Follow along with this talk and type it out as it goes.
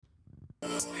You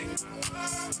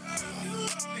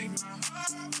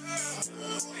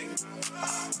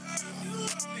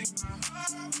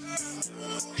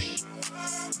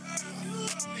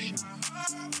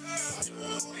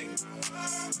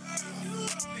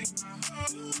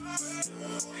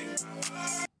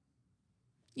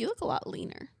look a lot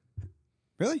leaner.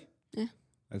 Really? Yeah.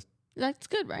 That's- That's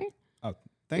good, right? Oh, You're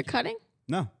thank you. cutting?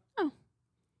 No. Oh.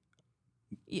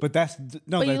 But that's no.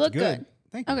 But that's you look good. good.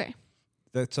 Thank you. Okay.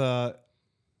 That's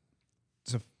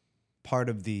it's a part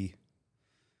of the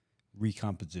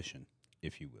recomposition,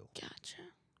 if you will.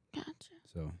 Gotcha.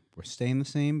 So we're staying the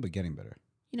same, but getting better.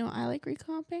 You know, I like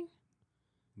recomping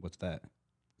What's that?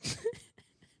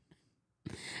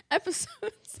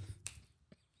 episodes.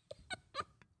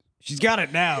 She's got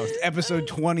it now. It's episode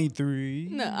 23.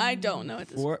 No, I don't know what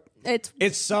this. Four. It's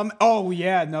It's some. Oh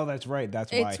yeah, no, that's right.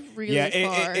 That's why. It's really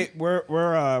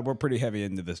far. We're pretty heavy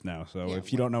into this now. So Yeah,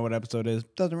 if you don't know what episode it is,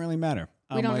 doesn't really matter.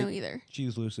 we don't know either.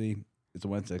 She's Lucy. It's a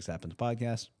Wednesday Happens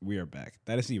podcast. We are back.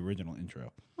 That is the original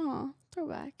intro. Aw,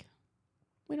 throwback.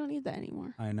 We don't need that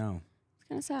anymore. I know. It's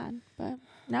kind of sad, but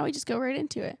now we just go right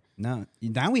into it. No,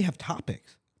 now we have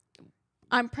topics.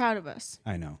 I'm proud of us.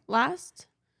 I know. The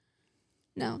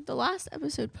last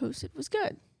episode posted was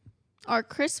good. Our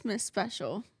Christmas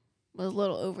special was a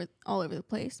little all over the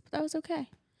place, but that was okay.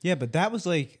 Yeah, but that was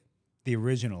like the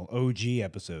original OG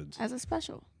episodes. As a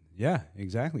special. Yeah,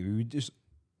 exactly. We just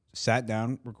sat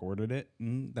down, recorded it,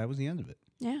 and that was the end of it.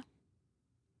 Yeah.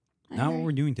 Not what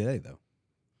we're doing today, though.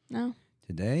 No.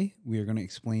 Today, we are going to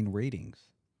explain ratings.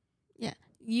 Yeah.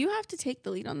 You have to take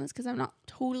the lead on this because I'm not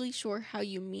totally sure how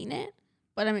you mean it,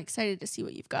 but I'm excited to see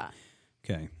what you've got.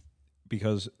 Okay.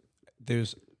 Because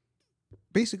there's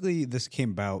basically this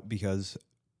came about because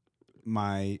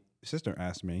my sister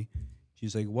asked me,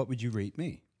 she's like, what would you rate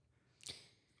me?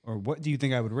 Or what do you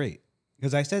think I would rate?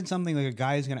 Because I said something like a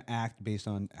guy is going to act based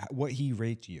on what he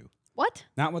rates you. What?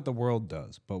 Not what the world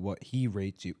does, but what he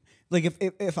rates you. Like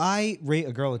if I rate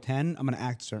a girl a 10, I'm going to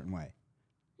act a certain way.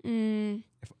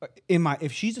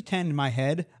 If she's a 10 in my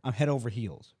head, I'm head over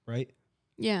heels, right?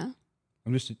 Yeah.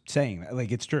 I'm just saying that,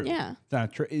 like, it's true. Yeah. It's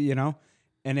not true, you know?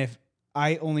 And if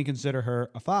I only consider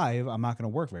her a 5, I'm not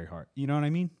going to work very hard. You know what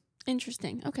I mean?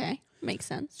 Interesting. Okay. Makes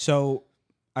sense. So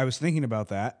I was thinking about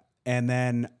that, and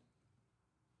then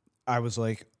I was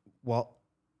like, well,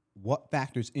 what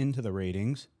factors into the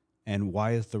ratings, and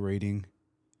why is the rating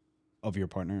of your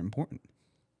partner important?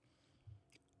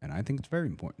 And I think it's very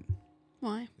important.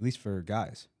 Why? At least for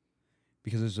guys.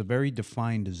 Because there's a very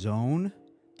defined zone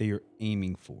that you're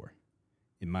aiming for,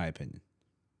 in my opinion.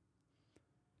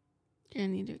 You're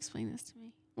going to need to explain this to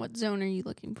me. What zone are you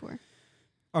looking for?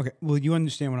 Okay, well, you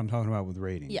understand what I'm talking about with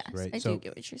ratings, Yes, right? I do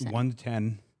get what you're saying. 1 to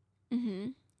 10. Mm-hmm.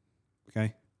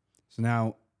 Okay. So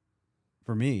now,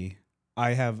 for me,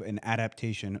 I have an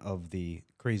adaptation of the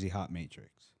Crazy Hot Matrix.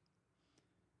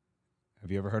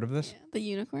 Have you ever heard of this? Yeah. The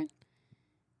unicorn?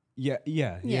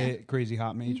 Yeah. Crazy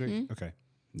Hot Matrix. Mhm. Okay.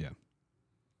 Yeah.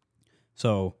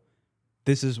 So,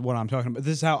 this is what I'm talking about.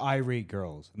 This is how I rate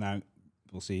girls. Now,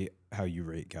 we'll see how you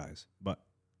rate guys. But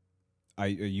I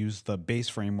use the base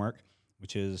framework,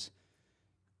 which is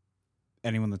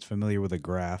anyone that's familiar with a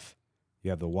graph. You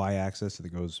have the y-axis that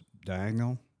goes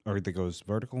diagonal, or that goes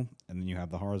vertical, and then you have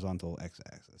the horizontal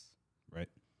x-axis, right?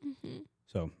 Mm-hmm.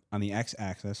 So on the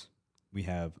x-axis, we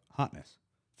have hotness,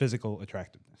 physical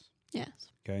attractiveness. Yes.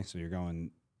 Okay, so you're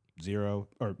going 0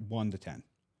 or 1 to 10,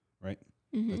 right?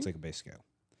 Mm-hmm. That's like a base scale.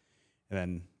 And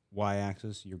then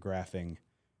y-axis, you're graphing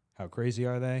how crazy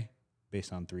are they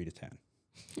based on 3 to 10.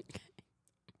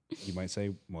 You might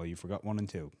say, well, you forgot 1 and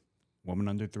 2. Woman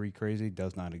under 3 crazy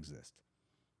does not exist.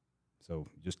 So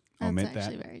just omit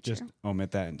that. Very Just true.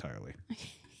 omit that entirely.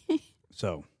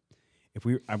 So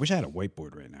I wish I had a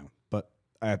whiteboard right now, but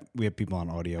we have people on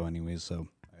audio anyways, so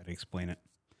I had to explain it.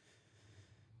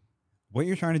 What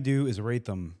you're trying to do is rate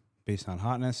them based on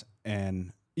hotness,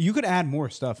 and you could add more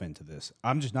stuff into this.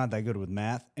 I'm just not that good with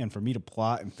math, and for me to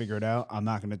plot and figure it out, I'm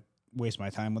not going to waste my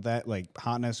time with that. Like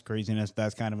hotness, craziness,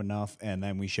 that's kind of enough, and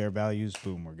then we share values,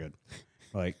 boom, we're good.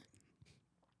 Like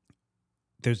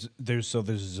there's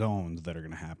zones that are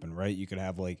going to happen, right? You could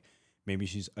have like maybe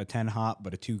she's a 10 hot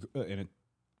but a 2 and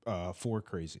a 4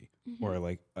 crazy, Mm-hmm. or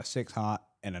like a 6 hot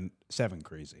and a 7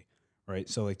 crazy, right?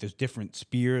 So like there's different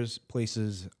spears,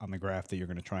 places on the graph that you're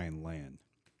going to try and land.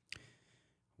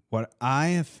 What I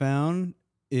have found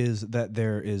is that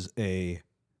there is a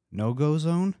no-go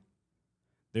zone,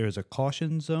 there is a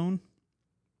caution zone,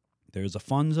 there's a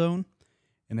fun zone,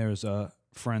 and there's a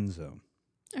friend zone.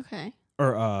 Okay.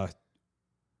 Or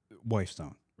wife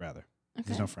zone, rather. Okay.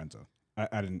 There's no friend zone.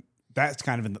 I didn't. That's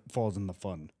kind of falls in the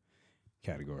fun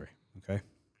category. Okay.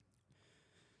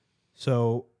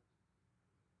 So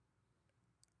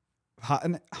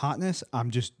hotness,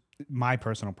 I'm just my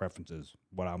personal preferences,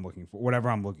 what I'm looking for, whatever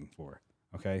I'm looking for.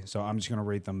 Okay, so I'm just gonna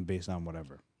rate them based on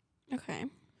whatever. Okay.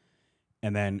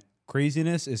 And then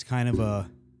craziness is kind of a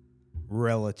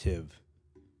relative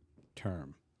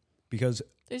term because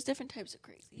There's different types of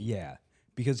crazy. yeah,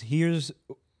 because here's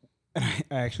and I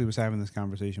actually was having this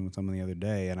conversation with someone the other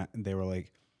day, and they were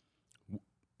like,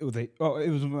 it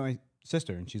was my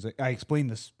sister, and she's like, I explained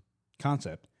this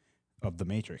concept of the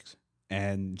Matrix,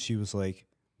 and she was like,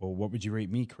 well, what would you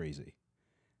rate me crazy?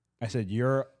 I said,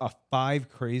 you're a 5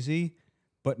 crazy,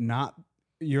 but not,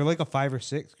 you're like a 5 or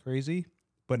 6 crazy,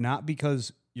 but not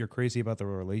because you're crazy about the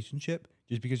relationship,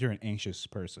 just because you're an anxious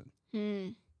person.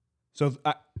 So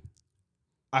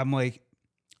I'm like,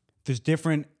 there's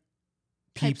different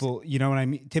people, you know what I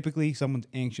mean? Typically, someone's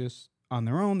anxious on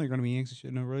their own. They're going to be anxious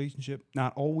in a relationship.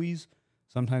 Not always.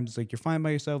 Sometimes it's like you're fine by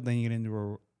yourself, then you get into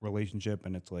a relationship,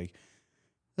 and it's like,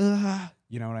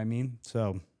 you know what I mean?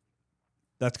 So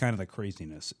that's kind of the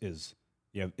craziness is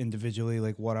you have individually,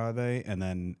 like, what are they? And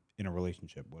then in a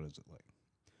relationship, what is it like?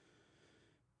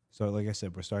 So like I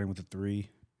said, we're starting with a 3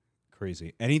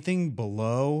 crazy. Anything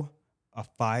below a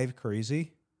 5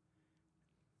 crazy,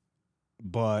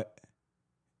 but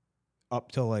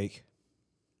up to like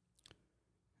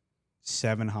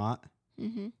 7 hot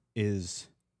is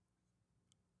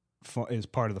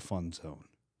part of the fun zone.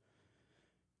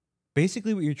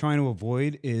 Basically, what you're trying to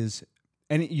avoid is,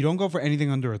 and you don't go for anything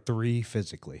under a 3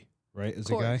 physically, right? As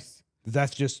a guy,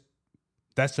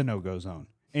 that's the no-go zone.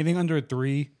 Anything under a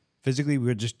 3 physically,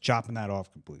 we're just chopping that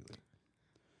off completely.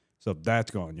 So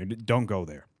that's gone. You don't go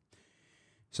there.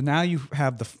 So now you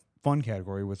have the fun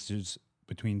category, which is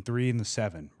between 3 and the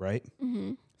 7, right?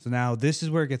 Mm-hmm. So now this is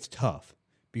where it gets tough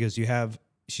because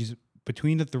she's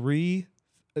between the 3.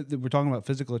 We're talking about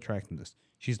physical attractiveness.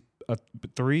 She's a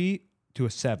 3 to a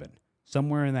 7,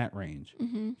 somewhere in that range.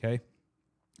 Mm-hmm. Okay,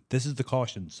 this is the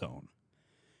caution zone.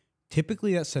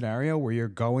 Typically, that scenario where you're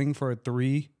going for a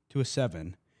 3 to a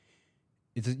 7,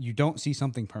 you don't see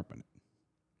something permanent.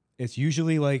 It's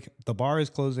usually like the bar is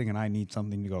closing and I need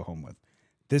something to go home with.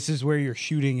 This is where you're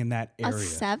shooting in that area. A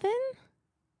 7?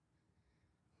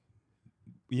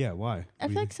 Yeah, why? I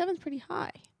feel like 7's pretty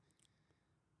high.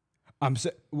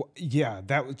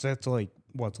 That's like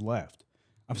what's left.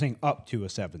 I'm saying up to a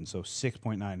 7, so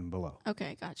 6.9 and below.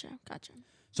 Okay, gotcha.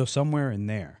 So somewhere in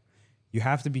there, you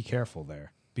have to be careful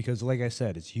there because, like I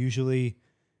said, it's usually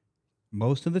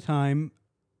most of the time.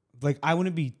 Like I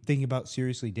wouldn't be thinking about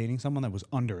seriously dating someone that was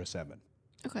under a 7.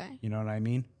 Okay. You know what I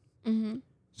mean? Mm-hmm.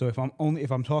 So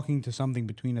if I'm talking to someone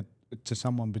between a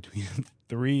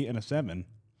 3 and a 7,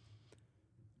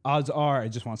 odds are I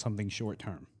just want something short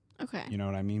term. Okay. You know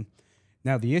what I mean?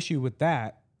 Now the issue with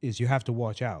that is you have to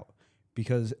watch out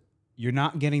because you're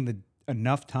not getting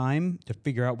enough time to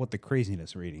figure out what the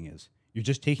craziness rating is. You're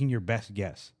just taking your best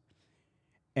guess.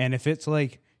 And if it's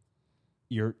like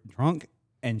you're drunk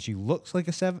and she looks like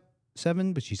a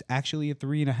 7, but she's actually a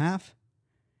 3.5,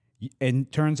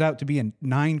 and turns out to be a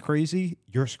 9 crazy,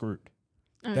 you're screwed.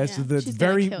 Oh, That's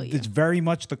very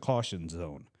much the caution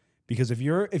zone. Because if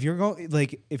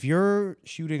you're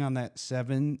shooting on that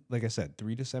 7, like I said,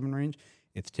 3 to 7 range,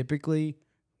 it's typically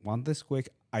want this quick.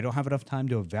 I don't have enough time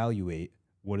to evaluate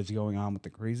what is going on with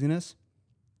the craziness.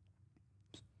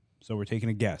 So we're taking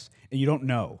a guess. And you don't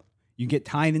know. You get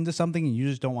tied into something and you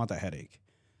just don't want the headache.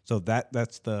 So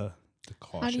that's the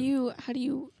caution. How do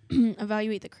you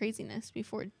evaluate the craziness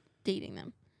before dating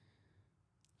them?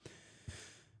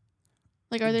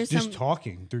 Like, are there just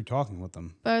talking with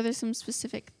them? But are there some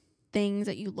specific things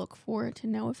that you look for to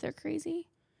know if they're crazy?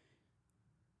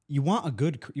 You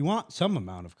want some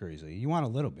amount of crazy. You want a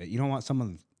little bit. You don't want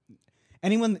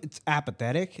anyone that's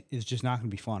apathetic is just not going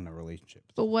to be fun in a relationship.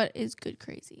 But what is good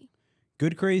crazy?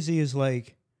 Good crazy is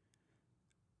like,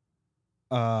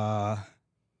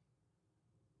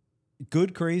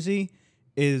 good crazy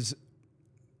is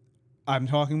I'm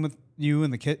talking with you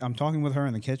I'm talking with her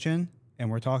in the kitchen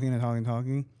and we're talking,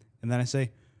 and then I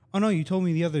say, "Oh no, you told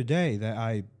me the other day that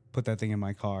I put that thing in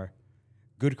my car."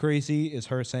 Good crazy is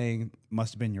her saying,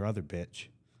 "Must have been your other bitch."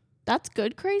 That's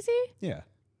good crazy? Yeah.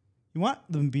 You want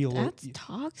them to be a little... That's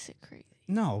toxic crazy.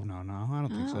 No. I don't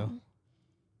think so.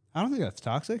 I don't think that's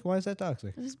toxic. Why is that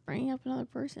toxic? It's just bringing up another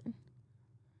person.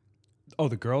 Oh,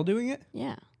 the girl doing it?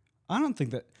 Yeah. I don't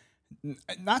think that...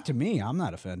 Not to me. I'm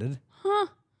not offended. Huh.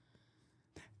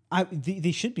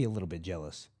 They should be a little bit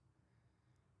jealous.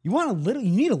 You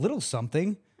need a little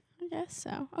something. I guess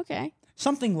so. Okay.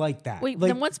 Something like that. Wait,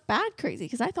 then what's bad crazy?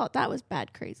 Because I thought that was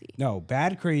bad crazy. No,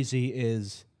 bad crazy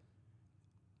is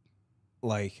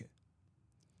like,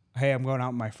 hey, I'm going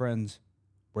out with my friends.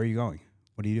 Where are you going?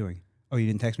 What are you doing? Oh, you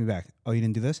didn't text me back. Oh, you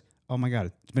didn't do this? Oh my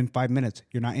God, it's been 5 minutes.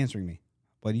 You're not answering me.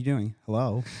 What are you doing?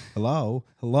 Hello? Hello?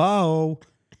 Hello?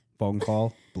 Phone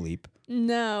call, bleep.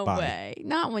 No Bye. way.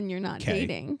 Not when you're not 'Kay.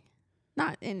 dating.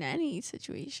 Not in any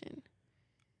situation.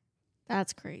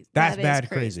 That's crazy. That's That is bad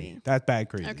crazy. That's bad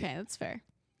crazy. Okay, that's fair.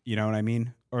 You know what I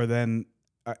mean? Or then,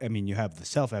 I mean, you have the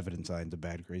self-evident signs of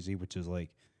bad crazy, which is like,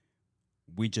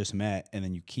 we just met and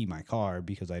then you key my car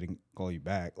because I didn't call you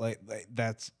back. Like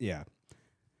that's, yeah.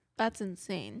 That's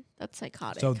insane. That's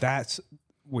psychotic. So that's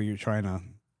where you're trying to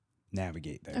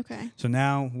navigate there. Okay. So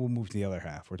now we'll move to the other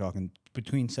half. We're talking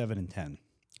between 7 and 10.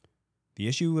 The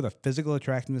issue with a physical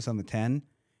attractiveness on the 10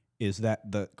 is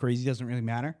that the crazy doesn't really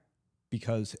matter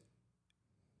because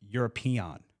you're a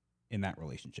peon in that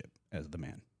relationship as the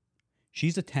man.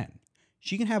 She's a 10.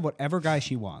 She can have whatever guy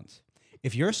she wants.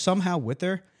 If you're somehow with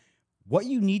her, what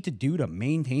you need to do to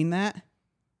maintain that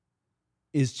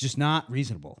is just not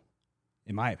reasonable,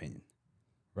 in my opinion.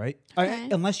 Right? Okay.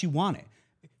 Unless you want it.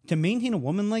 To maintain a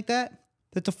woman like that,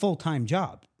 that's a full-time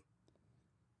job.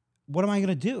 What am I going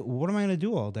to do? What am I going to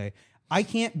do all day? I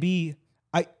can't be...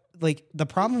 the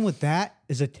problem with that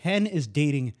is a 10 is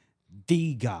dating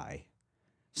the guy.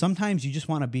 Sometimes you just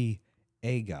want to be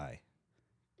a guy,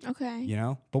 Okay. you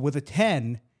know? But with a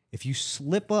 10, if you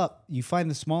slip up, you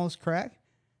find the smallest crack,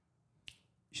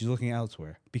 she's looking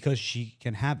elsewhere because she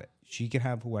can have it. She can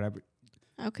have whatever.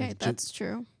 Okay, It's that's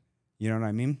true. You know what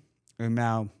I mean? And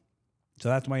now, so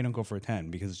that's why you don't go for a 10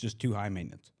 because it's just too high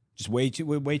maintenance. Just way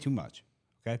too much.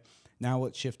 Okay? Now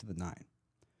let's shift to the 9.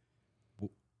 You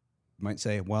might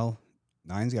say, well,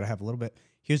 9's got to have a little bit.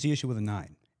 Here's the issue with a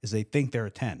 9 is they think they're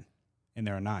a 10 and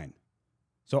they're a 9.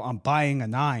 So I'm buying a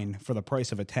 9 for the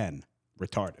price of a 10.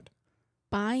 Retarded.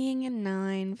 Buying a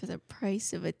 9 for the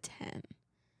price of a 10.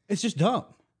 It's just dumb.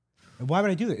 And why would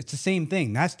I do that? It's the same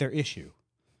thing. That's their issue.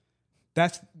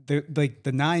 That's like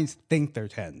the 9s think they're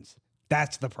 10s.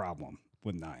 That's the problem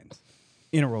with 9s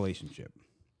in a relationship.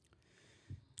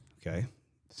 Okay.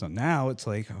 So now it's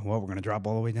like, well, we're going to drop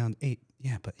all the way down to 8.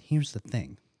 Yeah, but here's the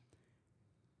thing.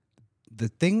 The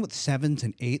thing with 7s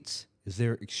and 8s is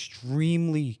they're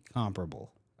extremely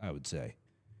comparable, I would say.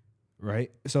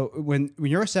 Right? So when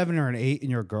you're a 7 or an 8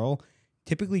 and you're a girl,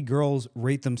 typically girls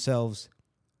rate themselves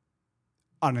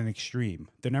on an extreme.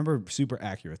 They're never super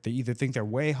accurate. They either think they're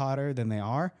way hotter than they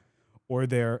are, or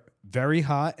they're very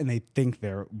hot and they think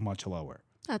they're much lower.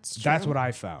 That's true. That's what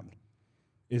I found.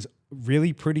 Is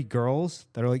really pretty girls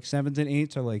that are like 7s and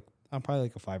 8s are like, I'm probably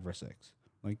like a 5 or 6.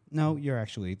 Like, no, you're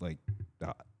actually like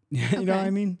hot. You know what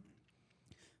I mean?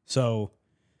 So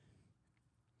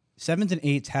 7s and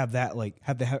 8s have that like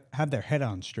have their head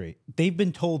on straight. They've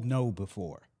been told no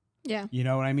before. Yeah. You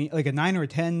know what I mean? Like a 9 or a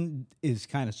 10 is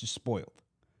kind of just spoiled.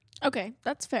 Okay,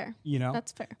 that's fair. You know?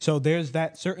 That's fair. So there's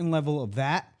that certain level of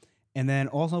that. And then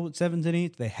also with 7s and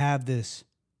 8s, they have this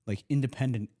like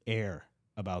independent air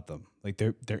about them. Like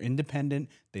they're independent.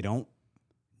 They don't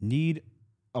need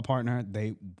a partner.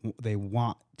 They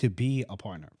want to be a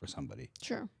partner for somebody.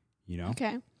 Sure. You know?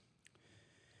 Okay.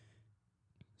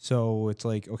 So it's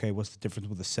like, okay, what's the difference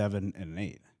with a 7 and an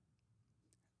 8?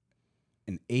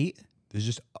 An 8, there's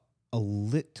just a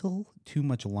little too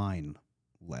much line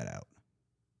let out.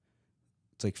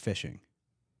 It's like fishing.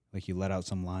 Like you let out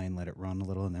some line, let it run a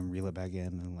little, and then reel it back in,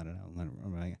 and let it out, and let it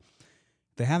run back in.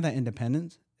 They have that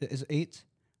independence as 8s,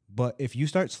 but if you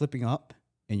start slipping up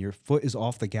and your foot is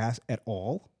off the gas at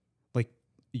all, like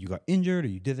you got injured or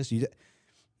you did this,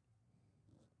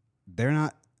 they're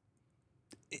not...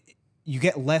 You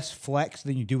get less flex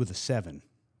than you do with a 7.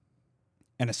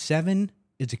 And a 7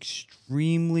 is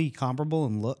extremely comparable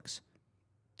in looks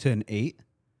to an 8.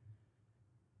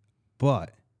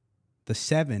 But the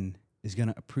 7 is going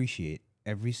to appreciate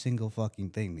every single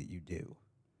fucking thing that you do,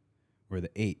 where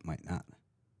the 8 might not.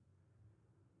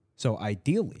 So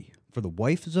ideally, for the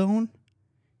wife zone,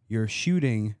 you're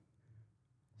shooting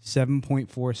 7.4,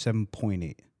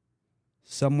 7.8.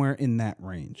 Somewhere in that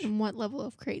range. And what level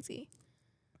of crazy?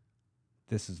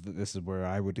 This is where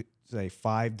I would say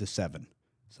 5 to 7,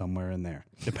 somewhere in there,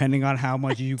 depending on how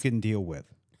much you can deal with.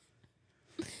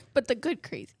 But the good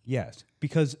crazy. Yes,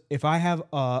 because if I have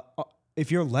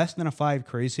if you're less than a 5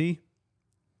 crazy,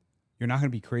 you're not going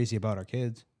to be crazy about our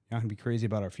kids. You're not going to be crazy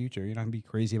about our future. You're not going to be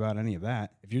crazy about any of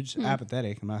that. If you're just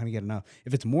apathetic, I'm not going to get enough.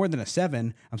 If it's more than a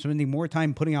 7, I'm spending more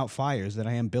time putting out fires than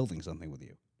I am building something with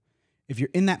you. If you're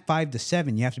in that 5 to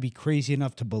 7, you have to be crazy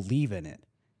enough to believe in it.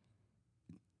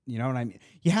 You know what I mean?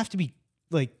 You have to be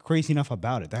like crazy enough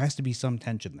about it. There has to be some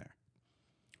tension there.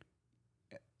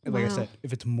 Like I said,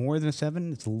 if it's more than a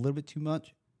 7, it's a little bit too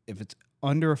much. If it's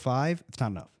under a 5, it's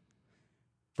not enough.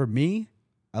 For me,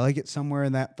 I like it somewhere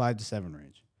in that 5 to 7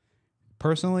 range.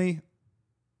 personally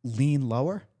lean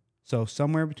lower. So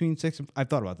somewhere between 6 and I've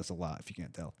thought about this a lot, if you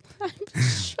can't tell. I'm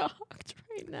shocked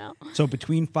right now. So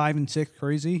between 5 and 6,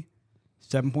 crazy.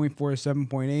 7.4 to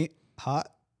 7.8,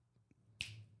 hot.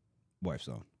 Wife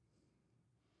zone.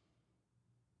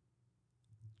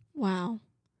 Wow.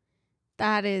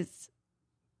 That is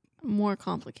more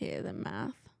complicated than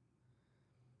math.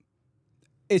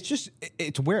 It's just,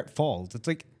 it's where it falls. It's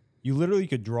like you literally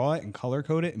could draw it and color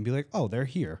code it and be like, oh, they're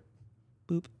here.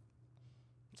 Boop.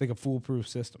 It's like a foolproof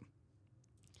system.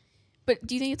 But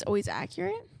do you think it's always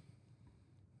accurate?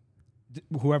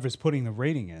 Whoever's putting the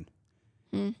rating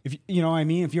in. If you know what I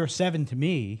mean? If you're a 7 to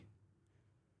me,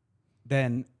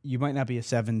 then you might not be a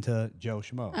 7 to Joe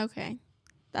Schmo. Okay.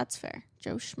 That's fair.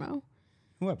 Joe Schmo.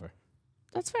 Whoever.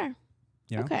 That's fair.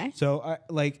 You know? Okay. So,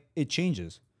 it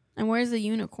changes. And where's the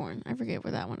unicorn? I forget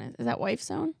where that one is. Is that wife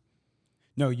zone?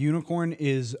 No, unicorn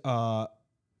is above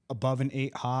an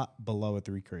 8 hot, below a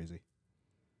 3 crazy.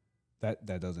 That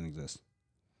doesn't exist.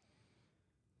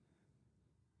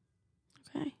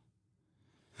 Okay.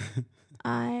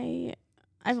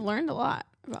 I've learned a lot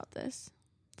about this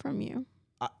from you.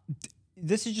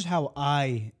 This is just how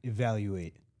I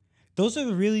evaluate. Those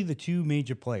are really the two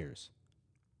major players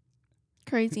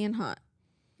Crazy and hot.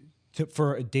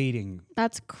 for a dating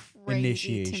That's crazy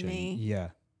initiation. to me. Yeah.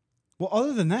 Well,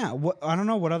 other than that, I don't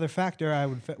know what other factor I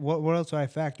would. What else would I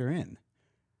factor in?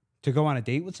 To go on a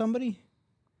date with somebody,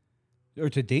 or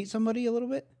to date somebody a little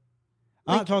bit.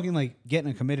 I'm not talking like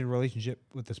getting a committed relationship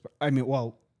with this. I mean,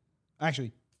 well,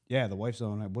 actually, yeah, the wife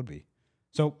zone I would be.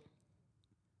 So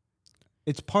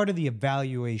it's part of the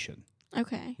evaluation.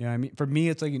 Okay. You know what I mean? For me,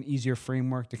 it's like an easier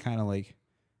framework to kind of like.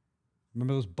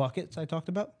 Remember those buckets I talked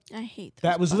about? I hate those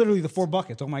That was buckets. literally the 4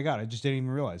 buckets. Oh my god, I just didn't even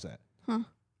realize that. Huh.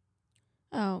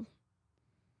 Oh.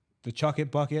 The chuck it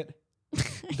bucket.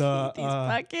 These The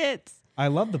buckets. I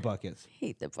love the buckets.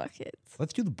 Hate the buckets.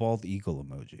 Let's do the bald eagle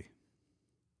emoji.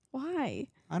 Why?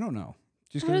 I don't know.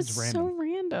 Just That because is it's random. so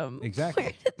random. Exactly.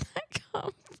 Where did that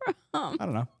come from? I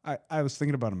don't know. I was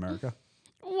thinking about America.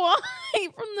 Why?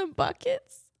 From the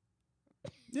buckets?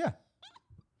 Yeah.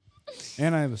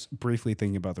 And I was briefly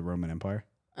thinking about the Roman Empire.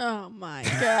 Oh my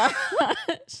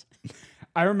gosh.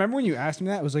 I remember when you asked me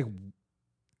that, I was like,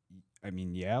 I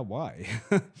mean, yeah, why?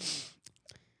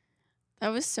 That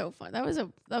was so fun. That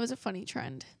was a funny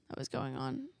trend that was going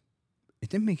on. It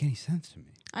didn't make any sense to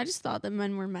me. I just thought that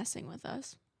men were messing with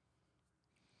us.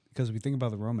 Because we think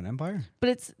about the Roman Empire?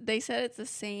 But they said it's the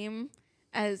same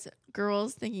as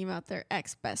girls thinking about their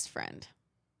ex best friend.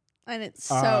 And it's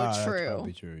so That's true.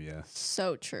 probably true, yeah.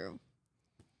 So true.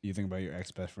 You think about your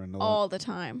ex-best friend a lot? All the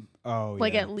time. Oh,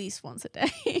 Like yeah. at least once a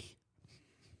day.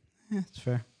 Yeah, that's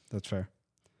fair. That's fair.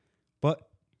 But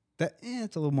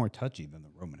it's a little more touchy than the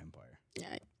Roman Empire.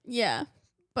 Yeah.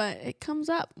 But it comes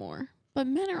up more. But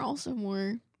men are also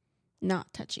more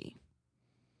not touchy.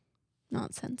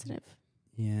 Not sensitive.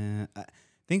 Yeah, I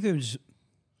think there's,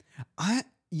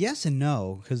 yes and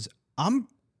no, because I'm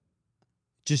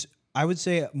just, I would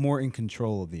say more in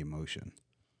control of the emotion.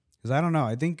 Because I don't know,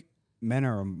 I think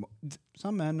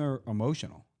some men are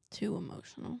emotional. Too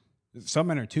emotional. Some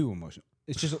men are too emotional.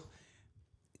 It's just,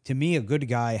 to me, a good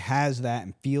guy has that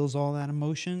and feels all that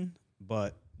emotion,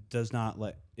 but does not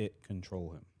let it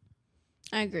control him.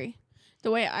 I agree.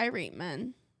 The way I rate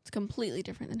men, it's completely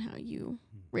different than how you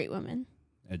rate women.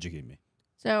 Educate me.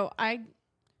 So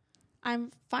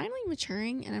I'm finally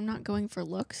maturing and I'm not going for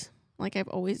looks like I've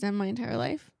always done my entire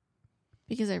life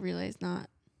because I realize not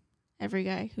every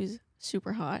guy who's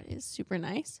super hot is super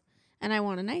nice and I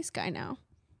want a nice guy now.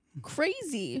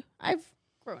 Crazy. I've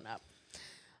grown up.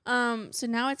 So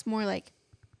now it's more like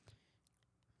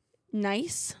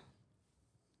nice,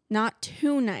 not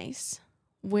too nice,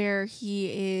 where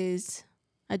he is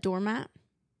a doormat.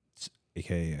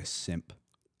 AKA a simp.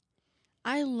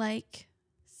 I like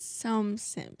some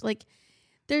simp. Like,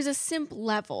 there's a simp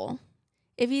level.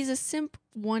 If he's a simp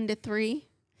 1 to 3,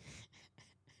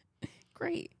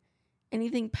 great.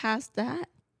 Anything past that?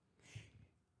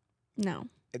 No.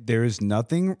 There is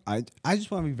nothing, I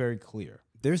just want to be very clear.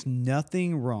 There's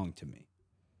nothing wrong to me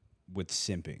with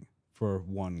simping for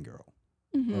one girl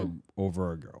or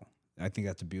over a girl. I think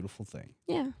that's a beautiful thing.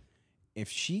 Yeah, If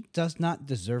she does not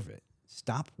deserve it,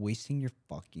 stop wasting your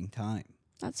fucking time.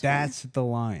 that's fair. That's the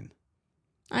line.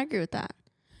 I agree with that.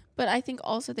 But I think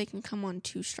also they can come on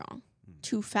too strong,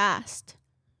 too fast,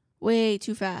 way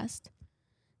too fast.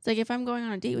 It's like if I'm going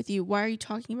on a date with you, why are you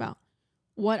talking about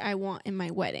what I want in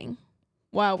my wedding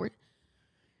while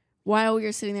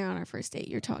you're sitting there on our first date?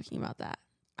 You're talking about that.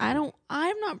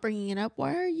 I'm not bringing it up.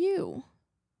 Why are you?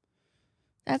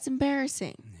 That's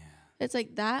embarrassing. Yeah. It's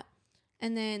like that.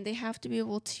 And then they have to be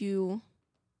able to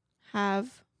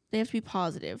they have to be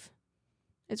positive.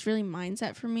 It's really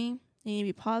mindset for me. They need to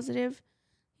be positive.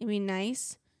 They need to be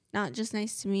nice. Not just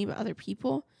nice to me, but other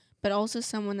people. But also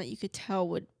someone that you could tell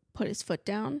would put his foot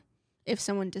down if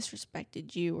someone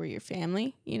disrespected you or your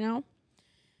family, you know?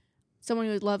 Someone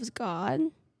who loves God.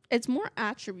 It's more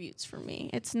attributes for me.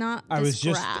 It's not this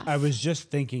graph. I was just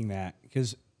thinking that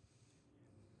because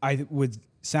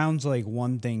sounds like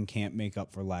one thing can't make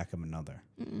up for lack of another.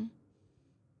 Mm-mm.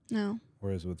 No.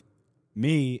 Whereas with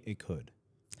me, it could.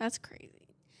 That's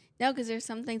crazy. No, because there's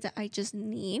some things that I just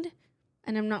need,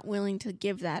 and I'm not willing to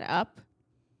give that up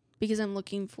because I'm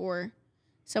looking for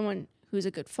someone who's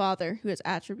a good father, who has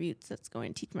attributes that's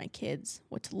going to teach my kids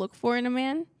what to look for in a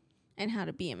man and how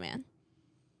to be a man.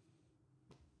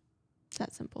 It's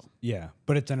that simple. Yeah,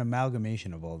 but it's an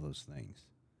amalgamation of all those things.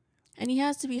 And he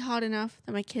has to be hot enough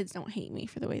that my kids don't hate me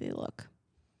for the way they look.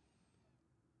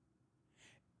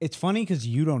 It's funny because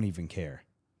you don't even care.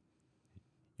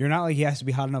 You're not like he has to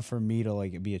be hot enough for me to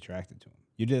like be attracted to him.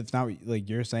 It's not like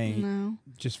you're saying. No.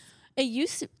 Just it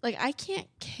used to I can't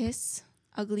kiss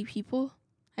ugly people.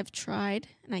 I've tried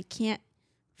and I can't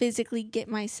physically get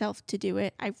myself to do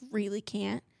it. I really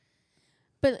can't.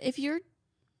 But if you're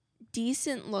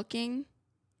decent looking,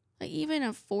 like even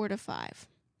a 4 to 5,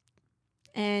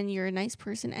 and you're a nice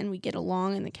person and we get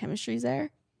along and the chemistry's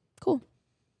there, cool.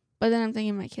 But then I'm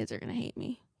thinking my kids are going to hate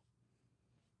me.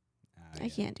 I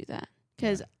can't do that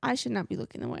because I should not be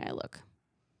looking the way I look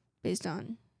based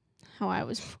on how I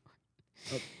was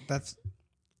born.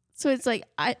 So it's like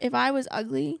if I was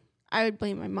ugly, I would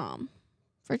blame my mom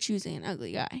for choosing an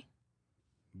ugly guy.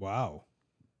 Wow.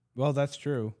 Well, that's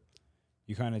true.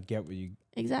 You kind of get what you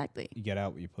exactly. You get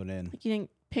out what you put in. Like you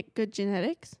didn't pick good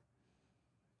genetics.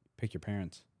 Pick your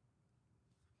parents.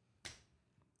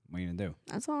 What are you gonna do?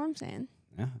 That's all I'm saying.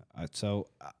 Yeah. So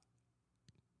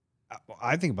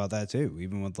I think about that too.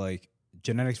 Even with like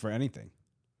genetics for anything,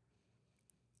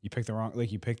 you pick the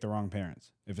wrong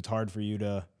parents. If it's hard for you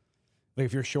to, like,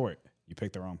 if you're short, you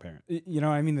pick the wrong parent. You know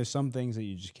what I mean? There's some things that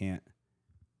you just can't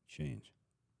change.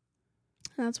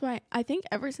 That's why I think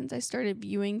ever since I started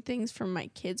viewing things from my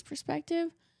kids'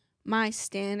 perspective, my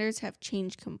standards have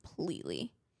changed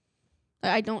completely.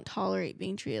 Like, I don't tolerate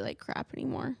being treated like crap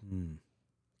anymore.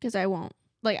 Because I won't.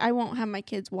 Like, I won't have my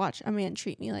kids watch a man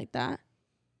treat me like that.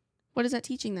 What is that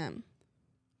teaching them?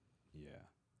 Yeah.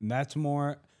 And that's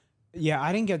more... Yeah,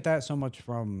 I didn't get that so much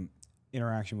from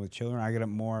interaction with children. I get it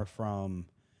more from,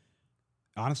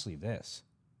 honestly, this.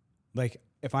 Like,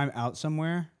 if I'm out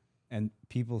somewhere and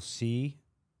people see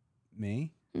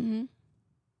me,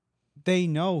 they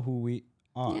know who we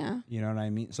are. Yeah. You know what I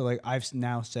mean? So, like, I've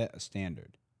now set a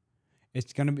standard.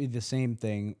 It's going to be the same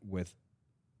thing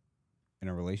in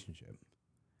a relationship.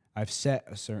 I've set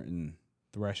a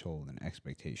threshold and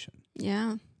expectation.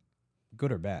 Yeah.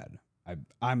 Good or bad.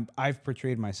 I've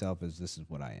portrayed myself as this is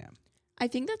what I am. I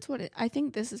think that's what I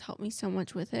think this has helped me so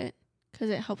much with it because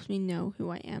it helps me know who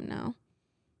I am now.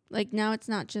 Like now it's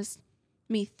not just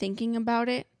me thinking about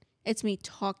it. It's me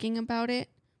talking about it,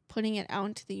 putting it out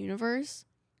into the universe,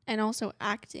 and also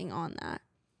acting on that.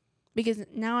 Because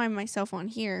now I'm myself on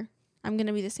here. I'm going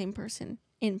to be the same person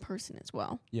in person as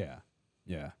well. Yeah.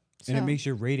 Yeah. And it makes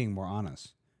your rating more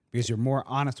honest because you're more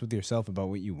honest with yourself about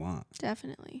what you want.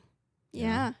 Definitely.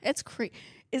 Yeah. It's crazy.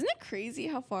 Isn't it crazy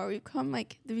how far we've come?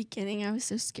 Like the beginning, I was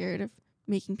so scared of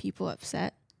making people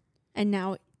upset. And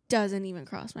now it doesn't even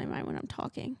cross my mind when I'm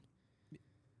talking.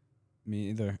 Me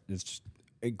either. It's just,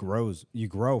 it grows. You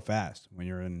grow fast when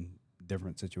you're in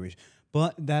different situations.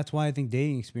 But that's why I think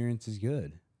dating experience is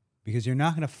good. Because you're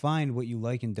not going to find what you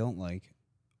like and don't like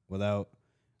without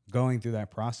going through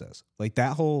that process. Like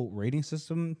that whole rating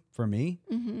system for me,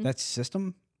 that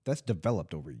system, that's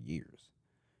developed over years.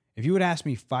 If you would ask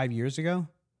me 5 years ago,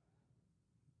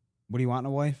 what do you want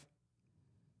in a wife?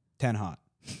 10 hot.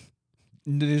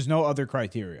 There's no other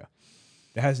criteria.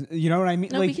 It has, you know what I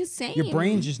mean? No, like because same. Your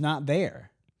brain's just not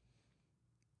there.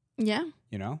 Yeah.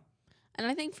 You know? And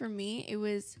I think for me, it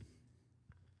was,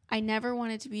 I never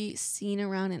wanted to be seen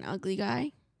around an ugly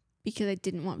guy because I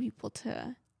didn't want people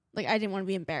to, like, I didn't want to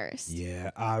be embarrassed.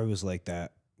 Yeah, I was like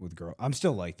that with girls. I'm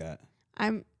still like that.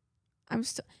 I'm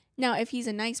still, now if he's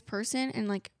a nice person and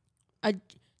like,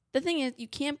 the thing is, you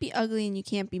can't be ugly and you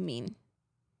can't be mean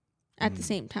at the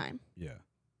same time. Yeah.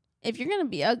 If you're going to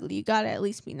be ugly, you got to at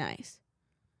least be nice.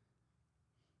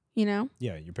 You know?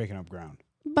 Yeah, you're picking up ground.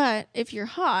 But if you're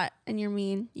hot and you're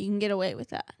mean, you can get away with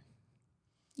that.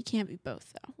 You can't be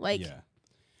both, though. Like, yeah.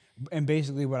 And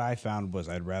basically what I found was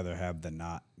I'd rather have the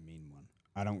not mean one.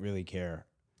 I don't really care.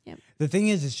 Yep. The thing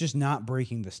is, it's just not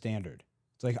breaking the standard.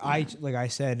 It's like I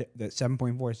said that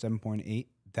 7.4, 7.8,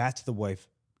 that's the wife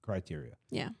criteria.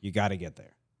 Yeah. You got to get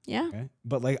there. Yeah. Okay.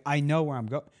 But like, I know where I'm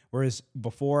going. Whereas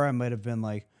before I might have been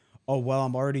like, oh, well,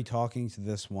 I'm already talking to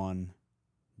this one.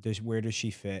 Where does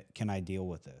she fit? Can I deal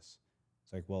with this?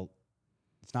 It's like, well,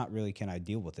 it's not really can I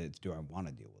deal with it. It's do I want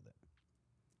to deal with it?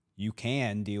 You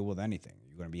can deal with anything.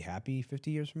 You're going to be happy 50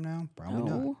 years from now? Probably not.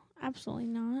 No, absolutely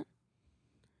not.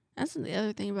 That's the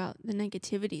other thing about the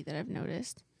negativity that I've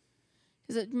noticed.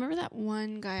 Because remember that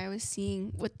one guy I was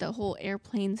seeing with the whole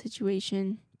airplane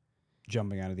situation?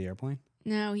 Jumping out of the airplane?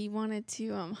 No, he wanted to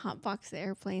hotbox the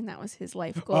airplane. That was his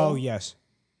life goal. Oh, yes.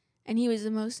 And he was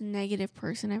the most negative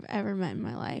person I've ever met in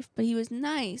my life. But he was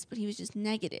nice, but he was just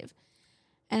negative.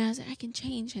 And I was like, I can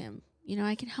change him. You know,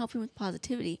 I can help him with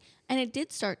positivity. And it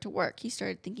did start to work. He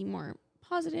started thinking more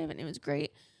positive, and it was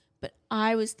great. But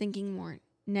I was thinking more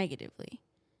negatively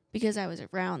because I was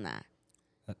around that.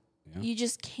 Yeah. You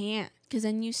just can't, because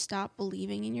then you stop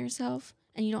believing in yourself,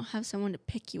 and you don't have someone to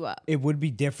pick you up. It would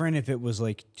be different if it was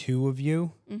like two of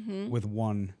you Mm-hmm. with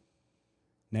one.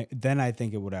 Then I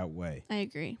think it would outweigh. I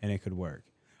agree. And it could work.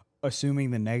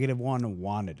 Assuming the negative one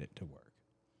wanted it to work.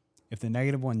 If the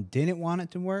negative one didn't want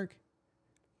it to work,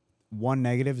 one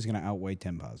negative is going to outweigh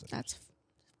 10 positives. That's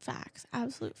facts.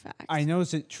 Absolute facts. I know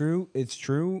it's true. It's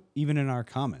true even in our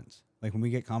comments. Like when we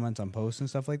get comments on posts and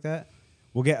stuff like that,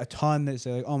 we'll get a ton that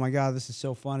say, like, oh my God, this is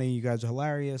so funny. You guys are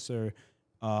hilarious. Or,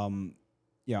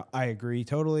 I agree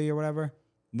totally or whatever.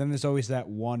 And then there's always that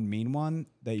one mean one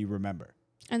that you remember.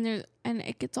 And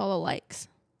it gets all the likes.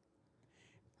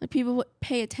 Like people would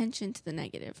pay attention to the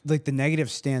negative. Like the negative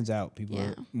stands out. People Yeah.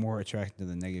 are more attracted to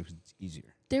the negative because it's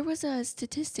easier. There was a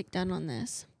statistic done on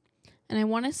this, and I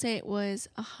want to say it was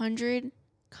 100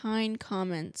 kind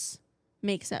comments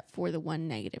makes up for the one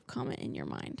negative comment in your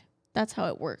mind. That's how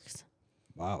it works.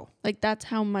 Wow. Like that's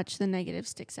how much the negative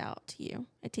sticks out to you.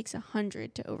 It takes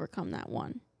 100 to overcome that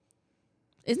one.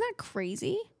 Isn't that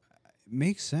crazy? It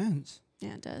makes sense.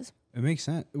 Yeah, it does. It makes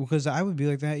sense because I would be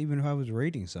like that even if I was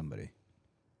rating somebody.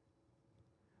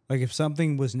 Like if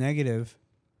something was negative,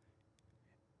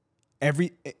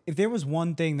 if there was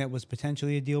one thing that was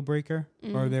potentially a deal breaker,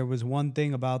 or there was one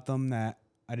thing about them that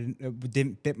it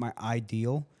didn't fit my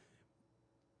ideal,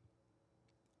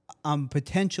 I'm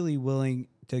potentially willing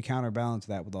to counterbalance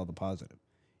that with all the positive.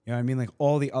 You know what I mean? Like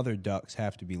all the other ducks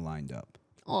have to be lined up.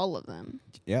 All of them.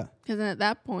 Yeah. Because at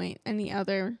that point, any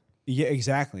other... Yeah,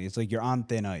 exactly. It's like you're on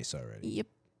thin ice already. Yep.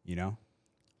 You know?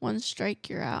 One strike,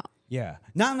 you're out. Yeah.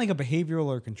 Not in like a behavioral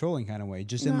or controlling kind of way.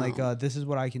 Just in like, No. this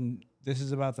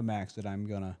is about the max that I'm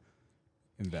going to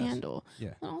invest. Handle.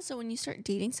 Yeah. And also, when you start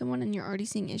dating someone and you're already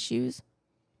seeing issues,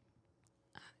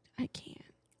 I can't.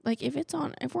 Like, if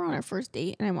we're on our first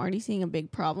date and I'm already seeing a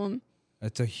big problem,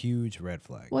 That's a huge red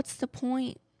flag. what's the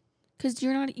point? Because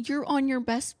you're on your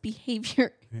best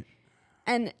behavior,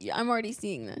 and I'm already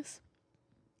seeing this.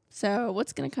 So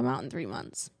what's going to come out in 3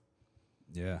 months?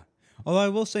 Yeah. Although I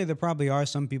will say there probably are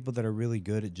some people that are really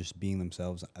good at just being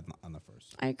themselves on the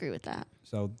first. I agree with that.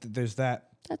 So there's that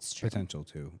That's true. potential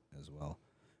too as well.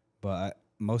 But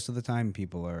most of the time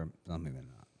people are something they're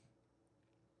not.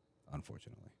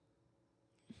 Unfortunately.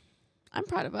 I'm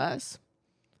proud of us.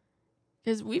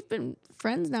 Because we've been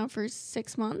friends now for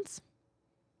 6 months.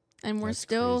 And That's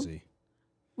still, crazy.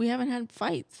 we haven't had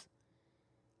fights.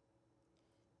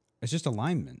 It's just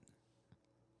alignment.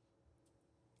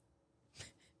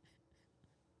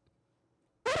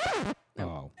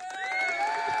 Oh.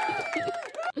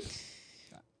 I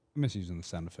miss using the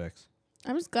sound effects.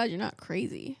 I'm just glad you're not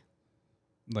crazy.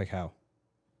 Like how?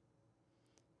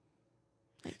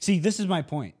 See, this is my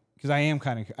point. Because I am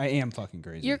fucking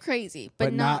crazy. You're crazy, but,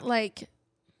 But not not- like,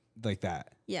 like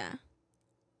that. yeah,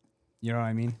 You know what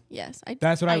I mean? yes.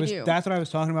 That's what I was do. that's what I was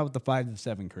talking about with the 5 to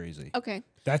 7 crazy. Okay.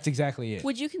 That's exactly it.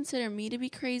 Would you consider me to be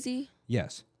crazy?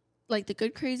 Yes. Like the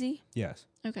good crazy? Yes.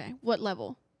 Okay. What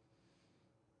level?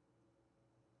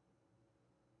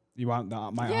 You want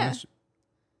my Yeah. honest?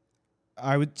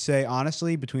 I would say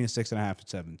honestly between a 6.5 and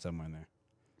 7, somewhere in there.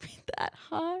 That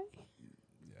high?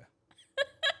 Yeah.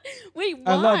 Wait,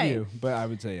 why? I love you, but I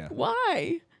would say yeah.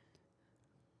 Why?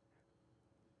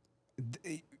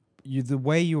 The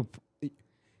way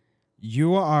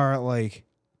you are like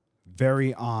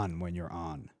very on when you're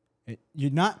on.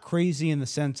 You're not crazy in the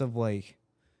sense of like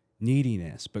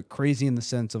neediness, but crazy in the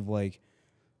sense of like,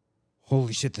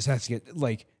 holy shit, this has to get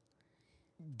like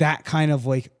that kind of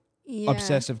like Yeah.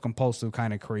 obsessive compulsive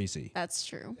kind of crazy. That's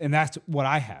true. And that's what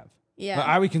I have. Yeah. Like,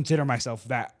 I would consider myself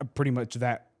that pretty much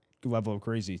that level of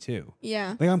crazy too.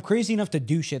 Yeah. Like I'm crazy enough to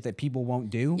do shit that people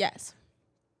won't do. Yes.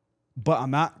 But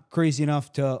I'm not crazy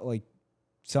enough to like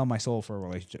sell my soul for a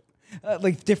relationship.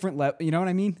 Like different level, you know what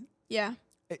I mean? Yeah.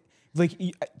 Like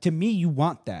to me, you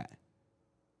want that.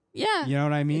 Yeah. You know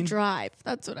what I mean? Drive.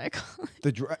 That's what I call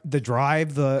it. The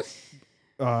drive, the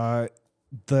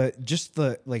just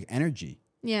the like energy.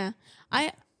 Yeah.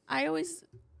 I always,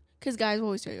 because guys will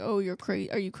always say, oh, you're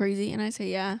crazy. Are you crazy? And I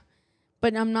say, yeah.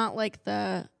 But I'm not like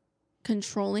the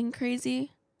controlling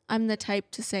crazy. I'm the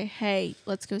type to say, hey,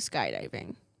 let's go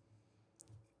skydiving.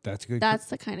 That's good. That's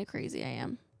the kind of crazy I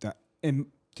am. And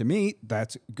to me,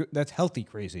 that's good. That's healthy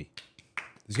crazy.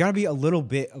 There's got to be a little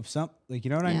bit of some, like, you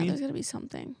know what I mean? There's got to be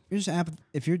something. You're just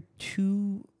if you're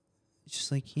too,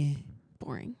 just like, yeah,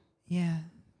 Boring. yeah,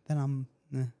 then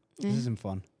this isn't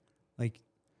fun. Like,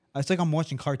 it's like I'm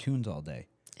watching cartoons all day.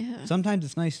 Yeah. Sometimes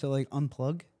it's nice to like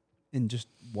unplug and just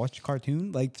watch a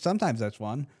cartoon. Like, sometimes that's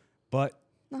fun, but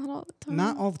Not all the time.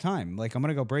 not all the time. Like, I'm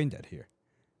gonna go brain dead here,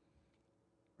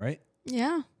 right?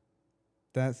 Yeah.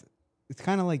 It's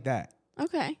kind of like that.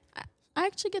 Okay. I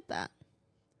actually get that.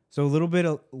 So a little bit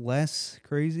of less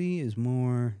crazy is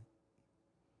more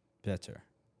better.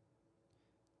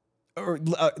 Or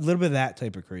a little bit of that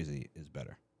type of crazy is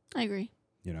better. I agree.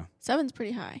 You know? 7's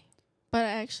pretty high. But I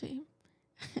actually,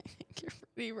 you're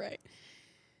pretty right.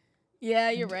 Yeah,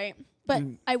 you're right. But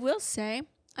I will say,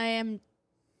 I am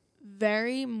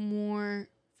very more.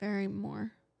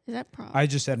 Is that problem? I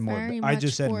just said more. I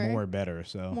just said more better.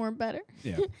 So more better.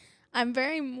 Yeah. I'm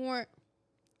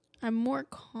more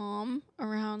calm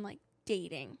around like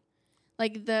dating.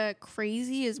 Like the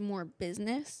crazy is more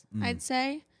business, I'd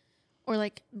say, or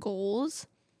like goals.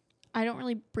 I don't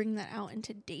really bring that out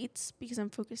into dates because I'm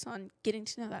focused on getting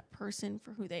to know that person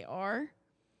for who they are.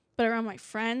 But around my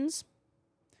friends,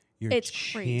 it's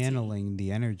channeling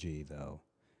the energy though.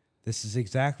 This is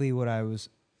exactly what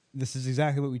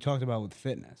we talked about with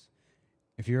fitness.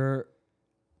 If you're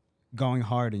going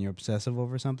hard and you're obsessive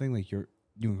over something, like you're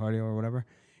doing cardio or whatever,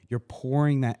 you're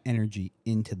pouring that energy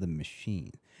into the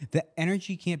machine. The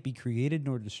energy can't be created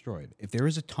nor destroyed. If there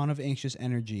is a ton of anxious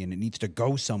energy and it needs to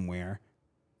go somewhere,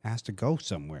 it has to go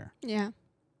somewhere. Yeah.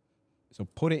 So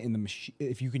put it in the machine.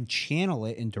 If you can channel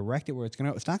it and direct it where it's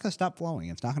not going to stop flowing.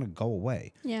 It's not going to go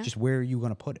away. Yeah. Just where are you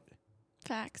going to put it?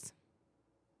 Facts.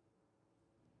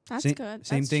 That's good.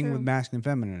 Same That's thing true. with masculine and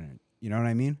feminine. You know what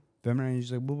I mean? Feminine is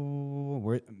just like, whoa, whoa, whoa, whoa.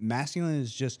 Where masculine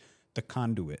is just the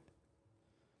conduit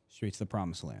straight to the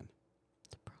promised land.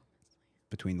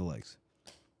 Between the legs.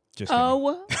 Just kidding.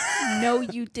 Oh, no,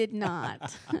 you did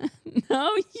not.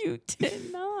 No, you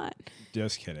did not.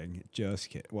 Just kidding.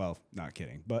 Well, not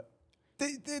kidding. But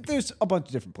there's a bunch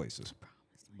of different places.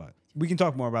 But we can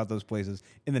talk more about those places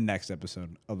in the next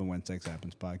episode of the When Sex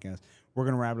Happens podcast. We're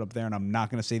going to wrap it up there, and I'm not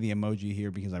going to say the emoji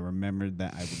here because I remembered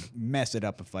that I would mess it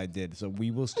up if I did. So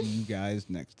we will see you guys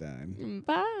next time.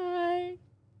 Bye.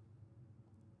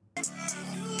 You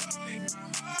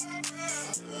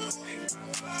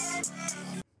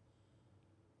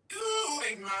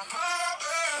make my heart,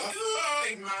 you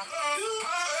make my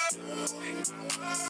heart,